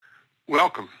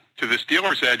Welcome to this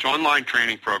Dealer's Edge online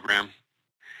training program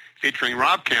featuring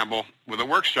Rob Campbell with a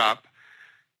workshop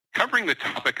covering the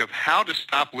topic of how to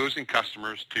stop losing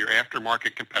customers to your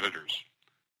aftermarket competitors.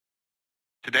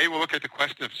 Today we'll look at the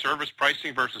question of service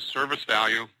pricing versus service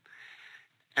value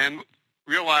and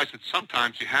realize that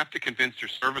sometimes you have to convince your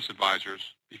service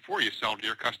advisors before you sell to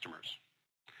your customers.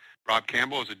 Rob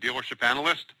Campbell is a dealership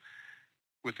analyst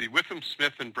with the Witham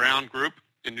Smith & Brown Group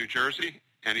in New Jersey,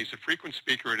 and he's a frequent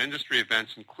speaker at industry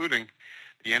events, including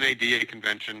the NADA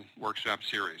Convention Workshop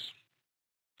Series.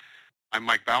 I'm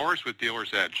Mike Bowers with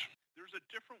Dealer's Edge. There's a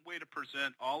different way to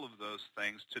present all of those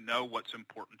things to know what's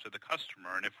important to the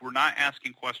customer. And if we're not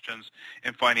asking questions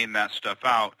and finding that stuff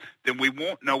out, then we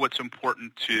won't know what's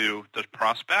important to the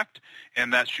prospect,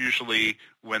 and that's usually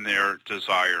when their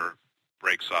desire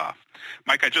breaks off.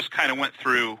 Mike, I just kind of went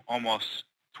through almost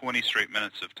 20 straight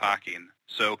minutes of talking.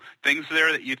 So things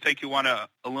there that you think you want to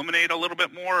illuminate a little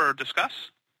bit more or discuss?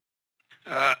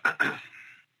 Yeah,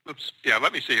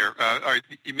 let me see here.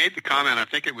 You made the comment, I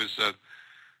think it was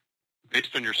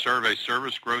based on your survey,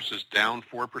 service gross is down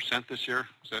 4% this year.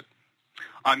 Is that?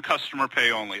 On customer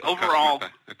pay only. On overall,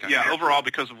 customer pay. Okay. Yeah, overall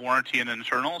because of warranty and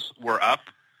internals, we're up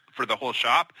for the whole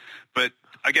shop. But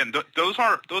again, those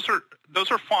are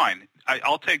fine.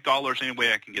 I'll take dollars any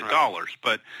way I can get dollars,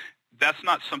 but that's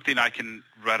not something I can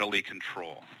readily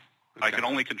control. Okay. I can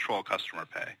only control customer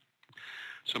pay.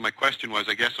 So my question was,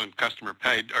 I guess, on customer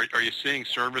pay, are you seeing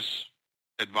service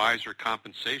advisor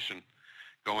compensation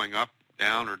going up,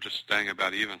 down, or just staying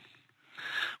about even?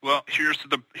 Well, here's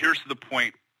the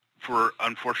point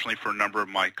unfortunately for a number of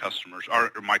my customers or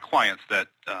my clients that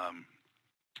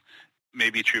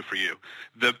may be true for you.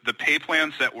 The pay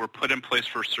plans that were put in place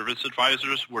for service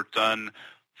advisors were done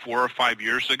 4 or 5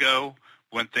 years ago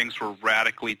when things were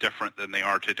radically different than they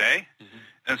are today. Mm-hmm.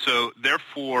 And so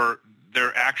therefore,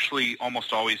 they're actually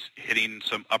almost always hitting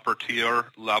some upper tier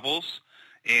levels,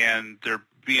 and they're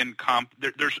being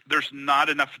there's not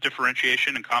enough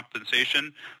differentiation and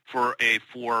compensation for a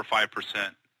 4 or 5%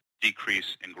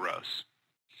 decrease in gross.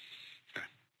 Okay.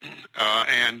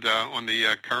 And on the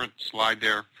current slide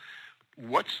there,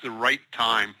 what's the right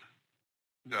time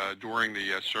during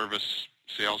the service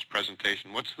sales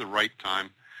presentation? What's the right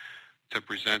time to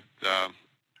present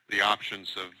the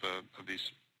options of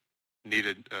these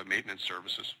needed maintenance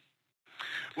services?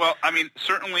 Well, I mean,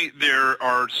 certainly there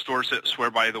are stores that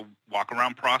swear by the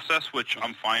walk-around process, which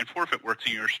I'm fine for if it works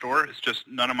in your store. It's just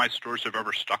none of my stores have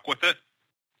ever stuck with it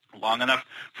long enough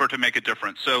for it to make a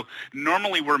difference. So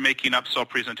normally we're making upsell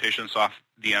presentations off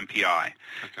the MPI.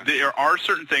 Okay. There are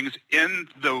certain things in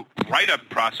the write-up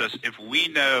process, if we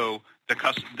know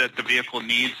that the vehicle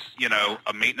needs,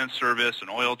 a maintenance service, an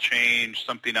oil change,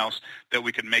 something else, that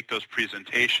we can make those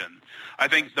presentations. I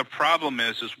think the problem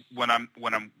is when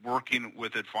I'm working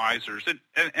with advisors, and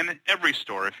in every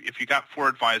store, if you got 4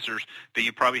 advisors, then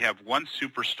you probably have 1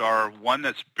 superstar, 1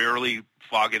 that's barely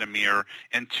fogging a mirror,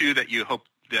 and 2 that you hope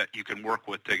that you can work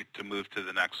with to move to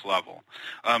the next level.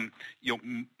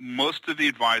 Most of the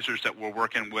advisors that we're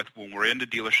working with when we're into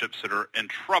dealerships that are in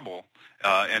trouble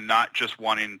and not just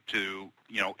wanting to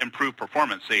improve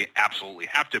performance, they absolutely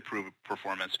have to improve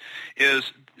performance,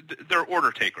 is they're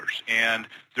order takers, and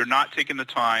they're not taking the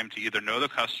time to either know the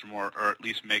customer or at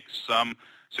least make some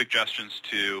suggestions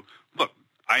to, look,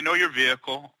 I know your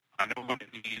vehicle, I know what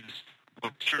it needs,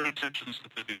 what's your intentions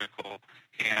with the vehicle,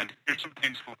 and here's some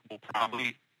things we'll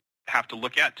probably have to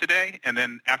look at today, and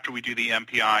then after we do the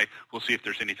MPI, we'll see if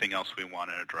there's anything else we want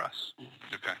to address.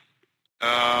 Okay.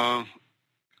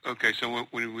 Okay, so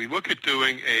when we look at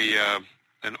doing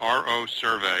an RO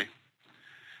survey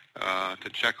to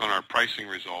check on our pricing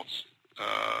results,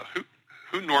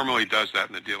 who normally does that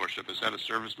in the dealership? Is that a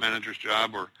service manager's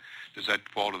job, or does that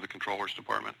fall to the controller's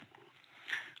department?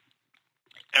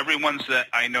 Everyone's that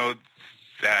I know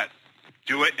that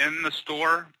do it in the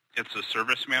store, it's a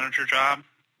service manager job.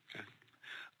 Okay.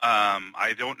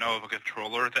 I don't know of a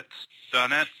controller that's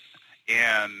done it,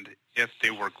 and if they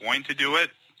were going to do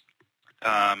it,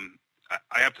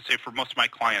 I have to say for most of my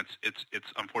clients, it's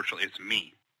unfortunately it's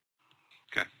me.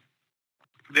 Okay.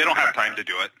 They don't have time to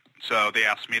do it, so they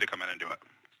ask me to come in and do it.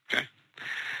 Okay.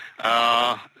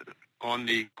 On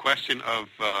the question of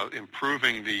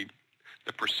improving the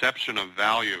perception of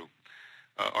value,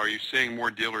 are you seeing more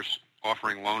dealers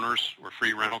offering loaners or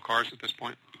free rental cars at this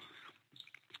point?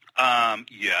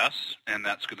 Yes, and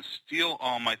that's going to steal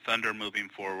all my thunder moving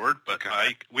forward, but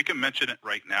okay. We can mention it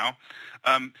right now.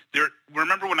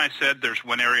 Remember when I said there's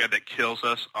one area that kills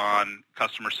us on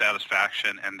customer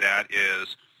satisfaction, and that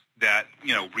is that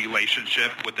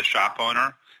relationship with the shop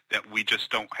owner that we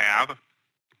just don't have?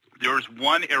 There's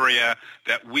one area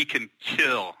that we can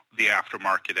kill the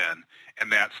aftermarket in,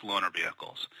 and that's loaner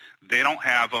vehicles. They don't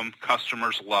have them.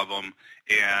 Customers love them,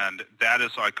 and that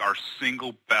is like our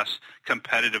single best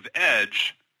competitive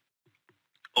edge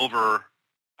over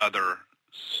other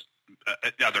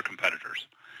competitors.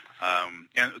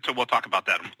 And so we'll talk about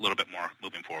that a little bit more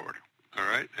moving forward. All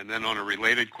right. And then on a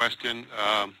related question,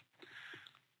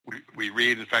 we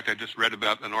read, in fact, I just read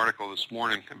about an article this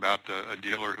morning about a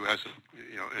dealer who has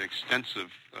an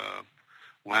extensive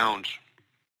lounge,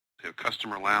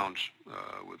 customer lounge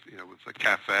with a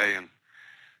cafe and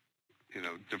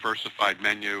diversified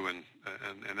menu and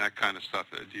that kind of stuff.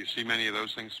 Do you see many of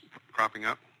those things cropping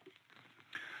up?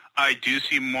 I do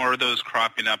see more of those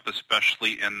cropping up,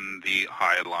 especially in the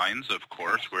high lines, of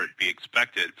course, where it'd be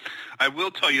expected. I will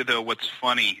tell you, though, what's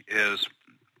funny is,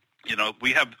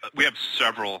 we have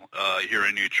several here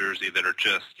in New Jersey that are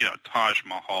just, Taj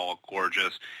Mahal,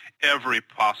 gorgeous. Every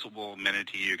possible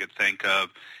amenity you could think of.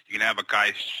 You can have a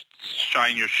guy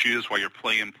shine your shoes while you're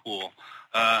playing pool.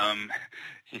 And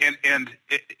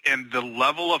the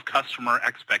level of customer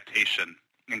expectation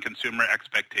and consumer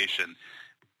expectation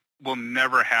will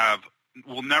never have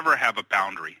a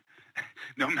boundary.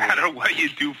 No matter what you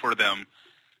do for them,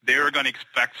 they're going to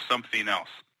expect something else.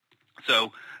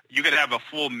 So you could have a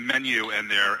full menu in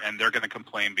there, and they're going to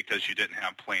complain because you didn't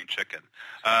have plain chicken.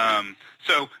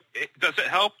 Does it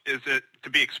help? Is it to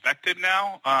be expected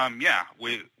now? Yeah,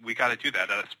 we got to do that.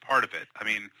 That's part of it. I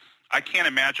mean, I can't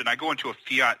imagine. I go into a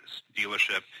Fiat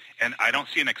dealership, and I don't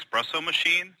see an espresso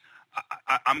machine.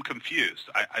 I'm confused.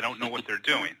 I don't know what they're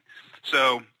doing.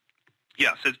 So,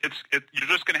 yes, you're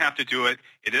just going to have to do it.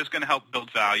 It is going to help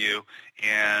build value,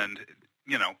 and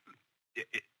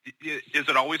is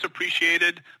it always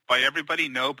appreciated by everybody?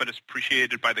 No, but it's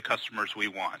appreciated by the customers we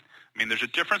want. I mean, there's a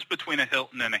difference between a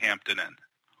Hilton and a Hampton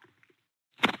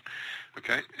Inn.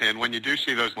 Okay, and when you do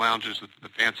see those lounges with the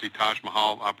fancy Taj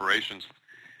Mahal operations,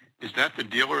 is that the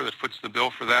dealer that foots the bill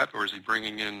for that, or is he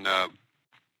bringing in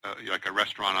like a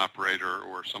restaurant operator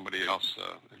or somebody else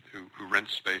who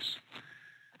rents space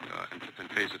and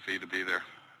pays a fee to be there?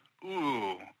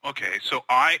 Ooh, okay. So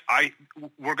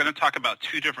we're going to talk about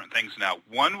two different things now.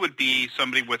 One would be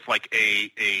somebody with like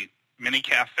a mini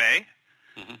cafe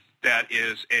that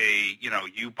is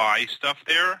you buy stuff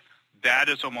there. That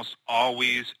is almost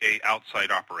always a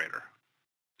outside operator.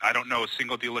 I don't know a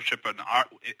single dealership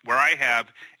where I have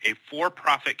a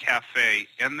for-profit cafe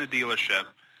in the dealership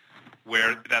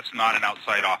where that's not an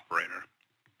outside operator.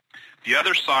 The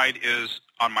other side is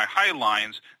on my high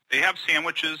lines. They have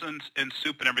sandwiches and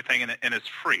soup and everything, and it's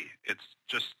free. It's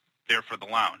just there for the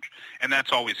lounge, and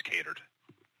that's always catered.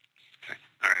 Okay,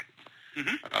 all right.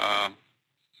 Mm-hmm.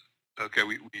 Okay,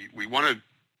 we want to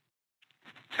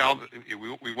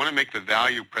we want to make the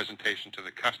value presentation to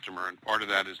the customer, and part of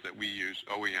that is that we use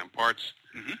OEM parts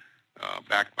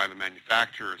backed by the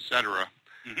manufacturer, et cetera,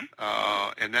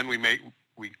 and then we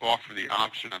offer the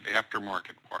option of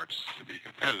aftermarket parts to be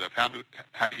competitive. How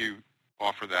do you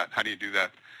offer that? How do you do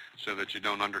that so that you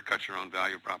don't undercut your own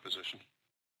value proposition?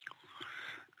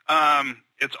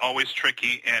 It's always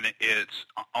tricky, and it's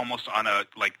almost on a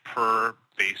per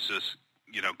basis,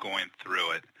 going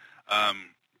through it.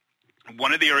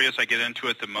 One of the areas I get into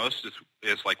it the most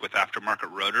is like with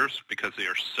aftermarket rotors, because they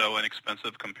are so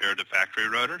inexpensive compared to factory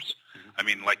rotors. I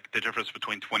mean, like the difference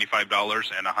between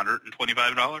 $25 and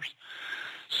 $125.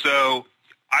 So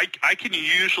I can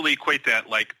usually equate that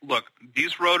look,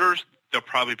 these rotors, they'll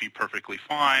probably be perfectly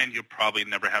fine. You'll probably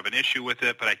never have an issue with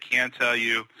it, but I can tell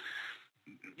you,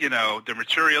 the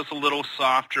material's a little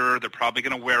softer. They're probably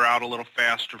going to wear out a little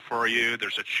faster for you.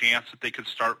 There's a chance that they could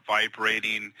start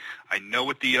vibrating. I know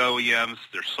with the OEMs,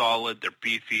 they're solid, they're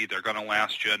beefy, they're going to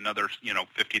last you another,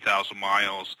 50,000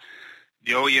 miles.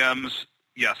 The OEMs,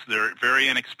 yes, they're very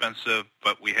inexpensive,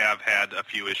 but we have had a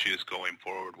few issues going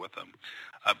forward with them.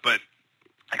 But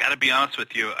I got to be honest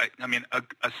with you. I mean,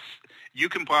 you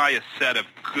can buy a set of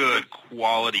good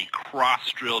quality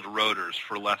cross-drilled rotors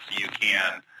for less than you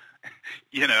can,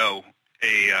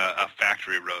 a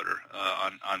factory rotor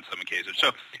on some occasions.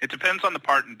 So it depends on the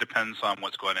part and depends on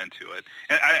what's going into it.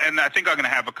 And I think I'm going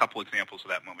to have a couple examples of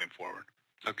that moving forward.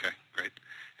 Okay, great.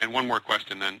 And one more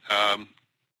question then.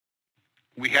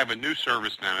 We have a new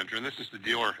service manager, and this is the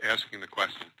dealer asking the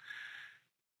question.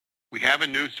 We have a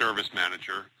new service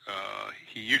manager.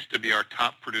 He used to be our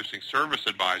top producing service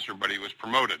advisor, but he was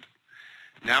promoted.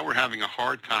 Now we're having a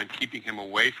hard time keeping him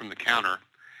away from the counter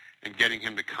and getting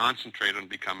him to concentrate on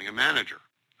becoming a manager.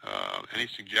 Any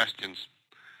suggestions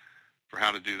for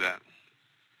how to do that?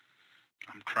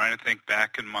 I'm trying to think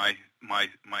back in my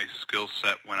skill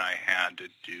set when I had to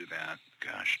do that.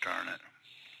 Gosh darn it.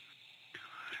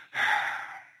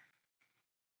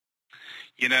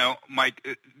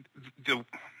 Mike,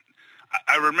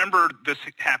 I remember this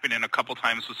happening a couple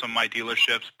times with some of my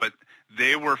dealerships, but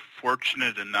they were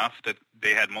fortunate enough that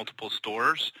they had multiple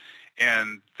stores,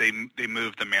 and they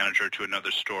moved the manager to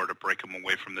another store to break him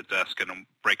away from the desk and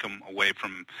break him away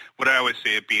from what I always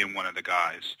say of being one of the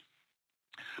guys.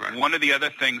 Right. One of the other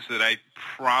things that I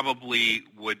probably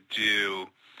would do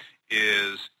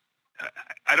is,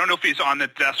 I don't know if he's on the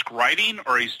desk writing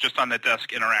or he's just on the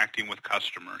desk interacting with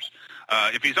customers.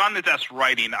 If he's on the desk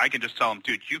writing, I can just tell him,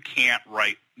 dude, you can't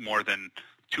write more than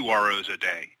 2 ROs a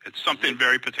day. It's something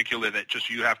very particular that just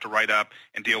you have to write up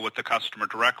and deal with the customer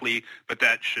directly, but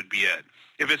that should be it.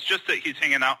 If it's just that he's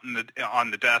hanging out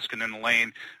on the desk and in the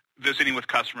lane, visiting with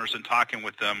customers and talking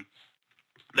with them,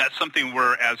 that's something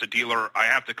where, as a dealer, I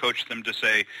have to coach them to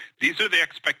say, these are the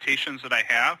expectations that I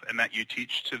have and that you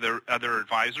teach to the other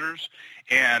advisors,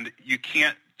 and you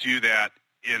can't do that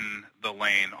in the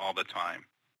lane all the time.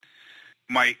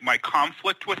 My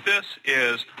conflict with this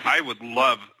is I would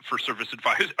love for service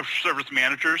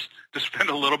managers to spend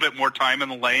a little bit more time in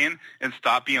the lane and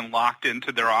stop being locked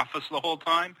into their office the whole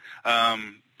time.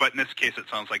 But in this case, it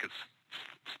sounds like it's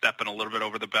stepping a little bit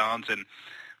over the bounds, and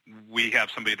we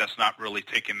have somebody that's not really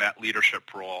taking that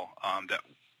leadership role that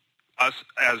us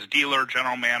as dealer,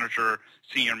 general manager,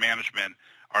 senior management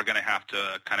are going to have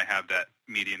to kind of have that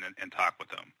meeting and talk with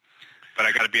them. But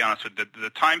I got to be honest with you, the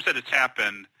times that it's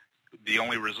happened, the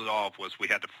only resolve was we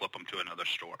had to flip them to another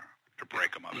store to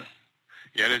break them of it.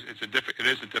 Yeah, it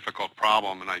is a difficult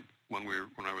problem, and when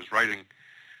I was writing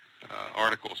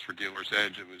articles for Dealer's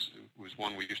Edge, it was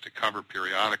one we used to cover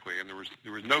periodically, and there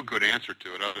was no good answer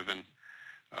to it other than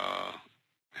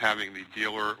having the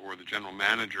dealer or the general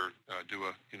manager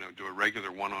do a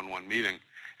regular one-on-one meeting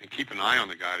and keep an eye on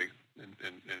the guy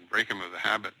and break him of the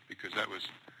habit, because that was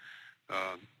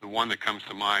the one that comes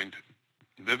to mind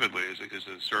vividly is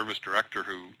a service director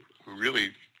who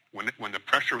really, when the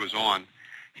pressure was on,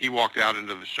 he walked out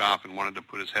into the shop and wanted to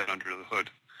put his head under the hood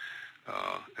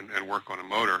and work on a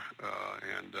motor,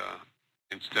 and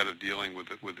instead of dealing with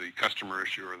the customer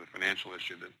issue or the financial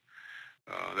issue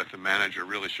that the manager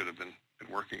really should have been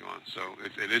working on. So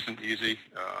it isn't easy.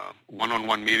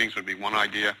 One-on-one meetings would be one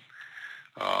idea,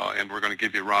 and we're going to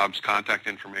give you Rob's contact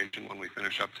information when we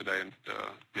finish up today, and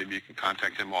maybe you can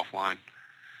contact him offline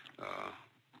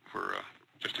for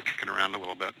just to kick it around a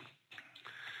little bit.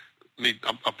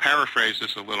 I'll paraphrase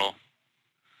this a little.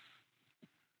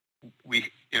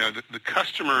 The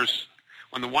customers,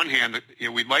 on the one hand,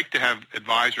 we'd like to have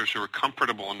advisors who are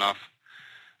comfortable enough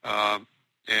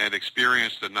and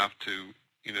experienced enough to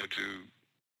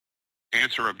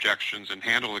answer objections and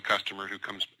handle the customer who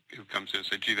comes in and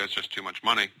say, gee, that's just too much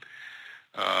money,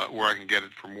 or I can get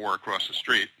it for more across the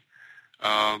street.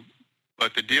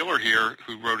 But the dealer here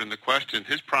who wrote in the question,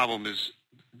 his problem is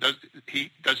he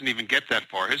doesn't even get that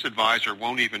far. His advisor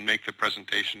won't even make the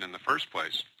presentation in the first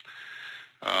place.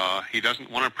 He doesn't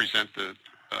want to present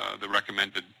the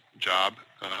recommended job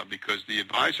because the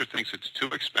advisor thinks it's too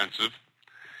expensive,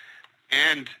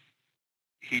 and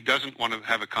he doesn't want to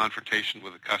have a confrontation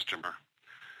with the customer,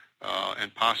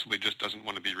 and possibly just doesn't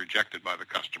want to be rejected by the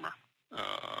customer.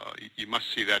 You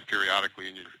must see that periodically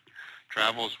in your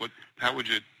travels. How would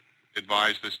you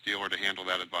advise this dealer to handle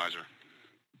that advisor?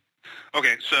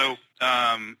 Okay, so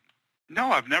no,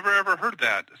 I've never ever heard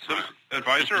that. So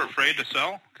advisor are afraid to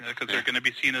sell because they're going to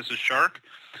be seen as a shark.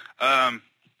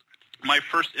 My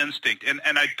first instinct, and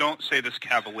I don't say this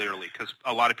cavalierly because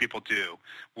a lot of people do,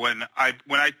 when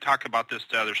I talk about this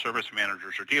to other service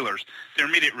managers or dealers, their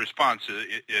immediate response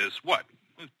is what?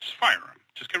 Just fire them.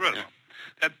 Just get rid of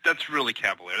them. That's really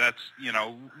cavalier. That's,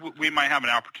 we might have an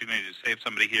opportunity to save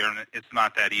somebody here, and it's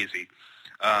not that easy.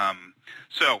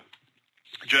 So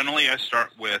generally I start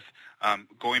with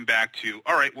going back to,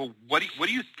 all right, well, what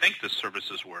do you think this service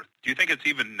is worth? Do you think it's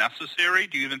even necessary?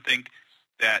 Do you even think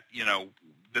that,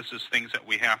 this is things that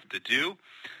we have to do?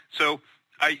 So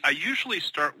I usually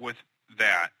start with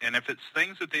that, and if it's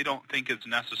things that they don't think is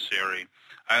necessary,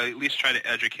 I at least try to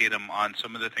educate them on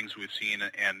some of the things we've seen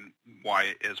and why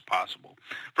it is possible.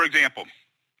 For example,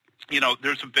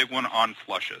 there's a big one on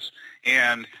flushes,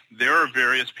 and there are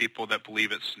various people that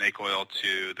believe it's snake oil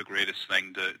to the greatest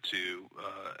thing to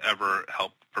ever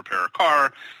help prepare a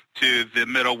car, to the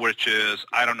middle, which is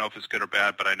I don't know if it's good or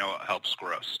bad, but I know it helps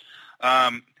gross.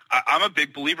 I'm a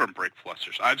big believer in brake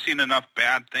flushers. I've seen enough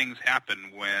bad things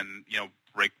happen when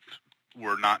brake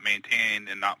were not maintained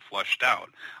and not flushed out.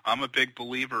 I'm a big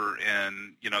believer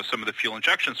in, some of the fuel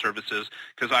injection services,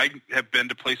 because I have been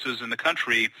to places in the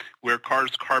country where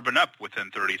cars carbon up within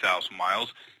 30,000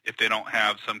 miles if they don't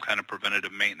have some kind of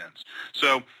preventative maintenance.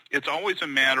 So it's always a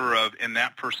matter of, in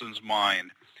that person's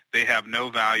mind, they have no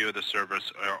value of the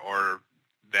service, or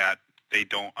that they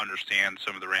don't understand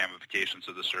some of the ramifications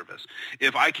of the service.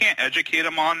 If I can't educate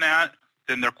them on that,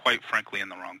 then they're quite frankly in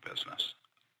the wrong business.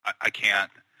 I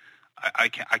can't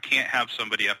have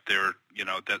somebody up there,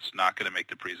 that's not going to make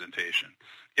the presentation.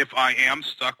 If I am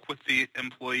stuck with the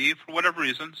employee for whatever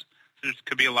reasons, there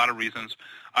could be a lot of reasons,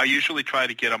 I usually try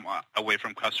to get them away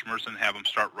from customers and have them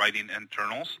start writing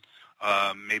internals.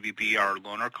 Maybe be our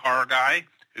loaner car guy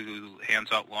who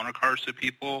hands out loaner cars to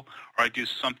people, or I do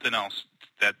something else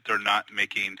that they're not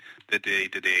making the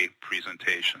day-to-day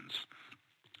presentations.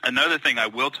 Another thing I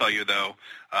will tell you, though,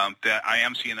 that I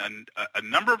am seeing a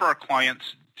number of our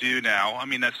clients do now, I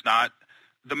mean, that's not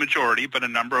the majority, but a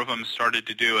number of them started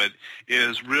to do it,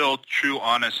 is real, true,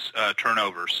 honest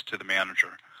turnovers to the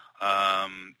manager,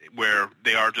 where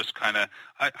they are just kind of,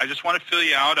 I just want to fill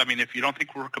you out. I mean, if you don't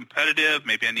think we're competitive,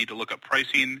 maybe I need to look up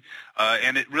pricing,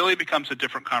 and it really becomes a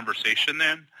different conversation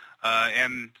then,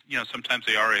 and, sometimes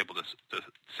they are able to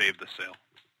save the sale.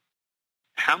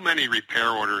 How many repair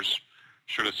orders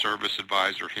should a service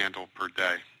advisor handle per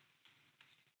day?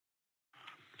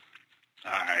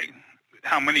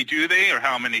 How many do they, or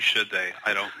how many should they?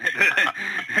 I don't.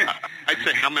 I'd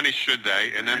say how many should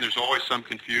they, and then there's always some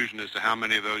confusion as to how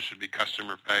many of those should be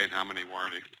customer pay and how many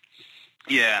warranty.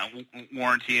 Yeah,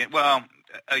 warranty. Well,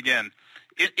 again,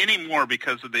 anymore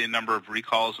because of the number of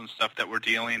recalls and stuff that we're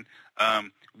dealing,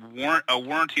 a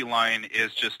warranty line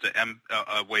is just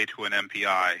a way to an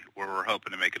MPI, where we're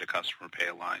hoping to make it a customer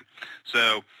pay line.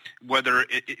 So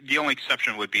the only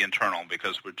exception would be internal,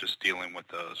 because we're just dealing with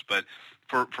those. But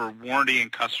for warranty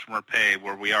and customer pay,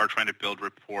 where we are trying to build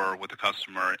rapport with the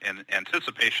customer in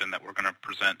anticipation that we're going to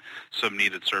present some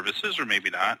needed services, or maybe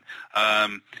not,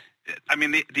 I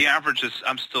mean, the average is,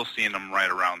 I'm still seeing them right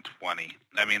around 20.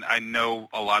 I mean, I know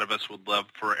a lot of us would love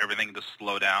for everything to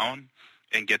slow down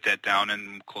and get that down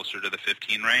in closer to the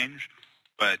 15 range,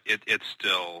 but it's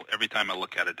still, every time I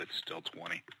look at it, it's still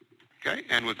 20. Okay,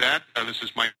 and with that, this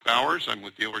is Mike Bowers. I'm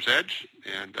with Dealer's Edge,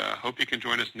 and hope you can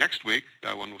join us next week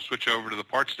when we'll switch over to the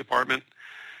parts department,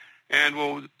 and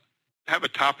we'll have a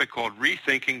topic called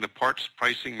Rethinking the Parts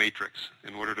Pricing Matrix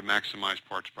in order to maximize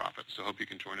parts profits. So hope you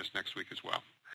can join us next week as well.